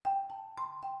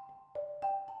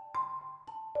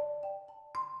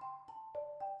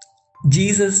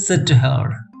Jesus said to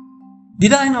her,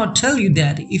 "Did I not tell you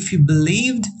that if you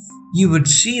believed, you would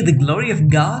see the glory of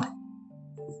God?"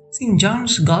 See in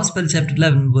John's Gospel, chapter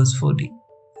 11, verse 40.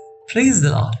 Praise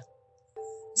the Lord.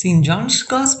 See in John's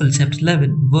Gospel, chapter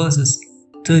 11, verses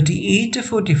 38 to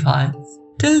 45,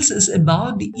 tells us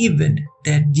about the event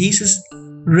that Jesus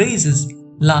raises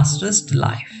Lazarus to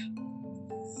life.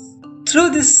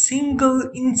 Through this single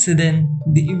incident,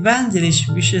 the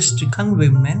evangelist wishes to convey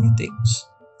many things.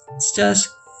 Thus,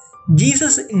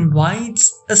 Jesus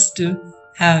invites us to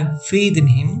have faith in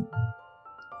Him.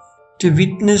 To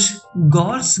witness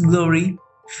God's glory,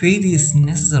 faith is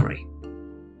necessary.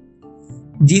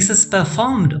 Jesus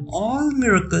performed all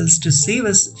miracles to save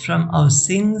us from our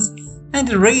sins and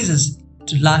to raise us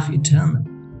to life eternal.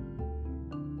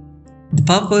 The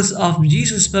purpose of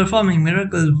Jesus performing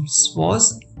miracles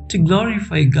was to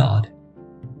glorify God.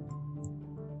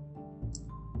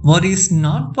 What is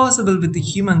not possible with the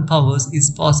human powers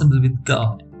is possible with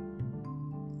God.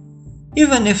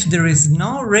 Even if there is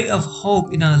no ray of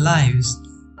hope in our lives,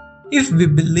 if we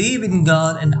believe in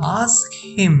God and ask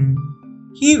Him,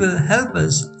 He will help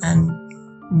us and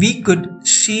we could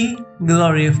see the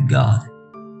glory of God.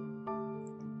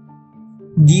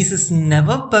 Jesus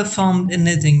never performed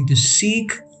anything to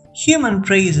seek human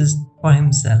praises for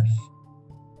Himself.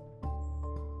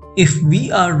 If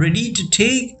we are ready to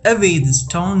take away the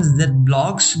stones that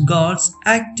blocks God's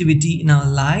activity in our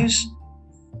lives,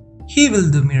 He will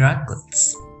do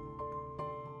miracles.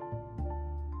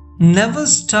 Never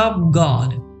stop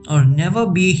God or never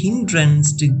be a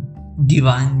hindrance to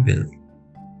divine will.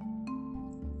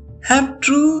 Have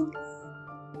true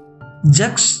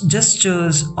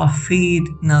gestures of faith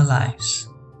in our lives.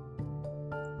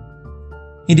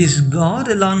 It is God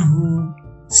alone who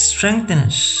strengthens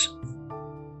us.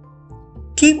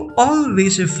 Keep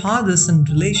always a father-son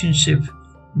relationship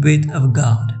with our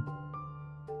God.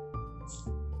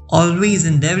 Always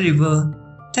and everywhere,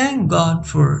 thank God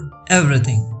for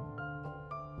everything.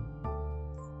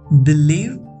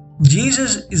 Believe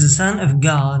Jesus is the Son of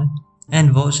God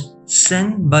and was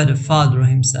sent by the Father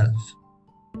Himself.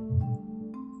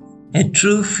 A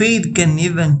true faith can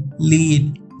even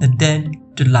lead the dead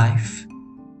to life.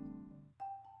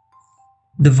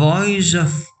 The voice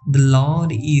of the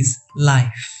Lord is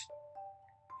life.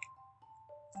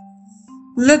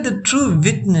 Let the true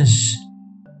witness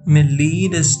may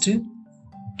lead us to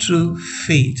true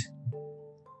faith.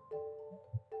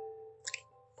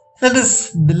 Let us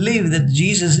believe that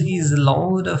Jesus is the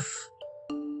Lord of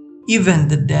even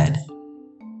the dead.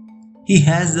 He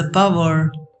has the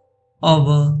power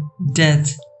over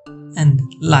death and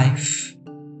life.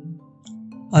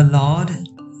 O Lord,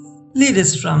 lead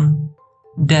us from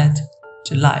death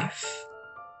to life.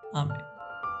 Amen.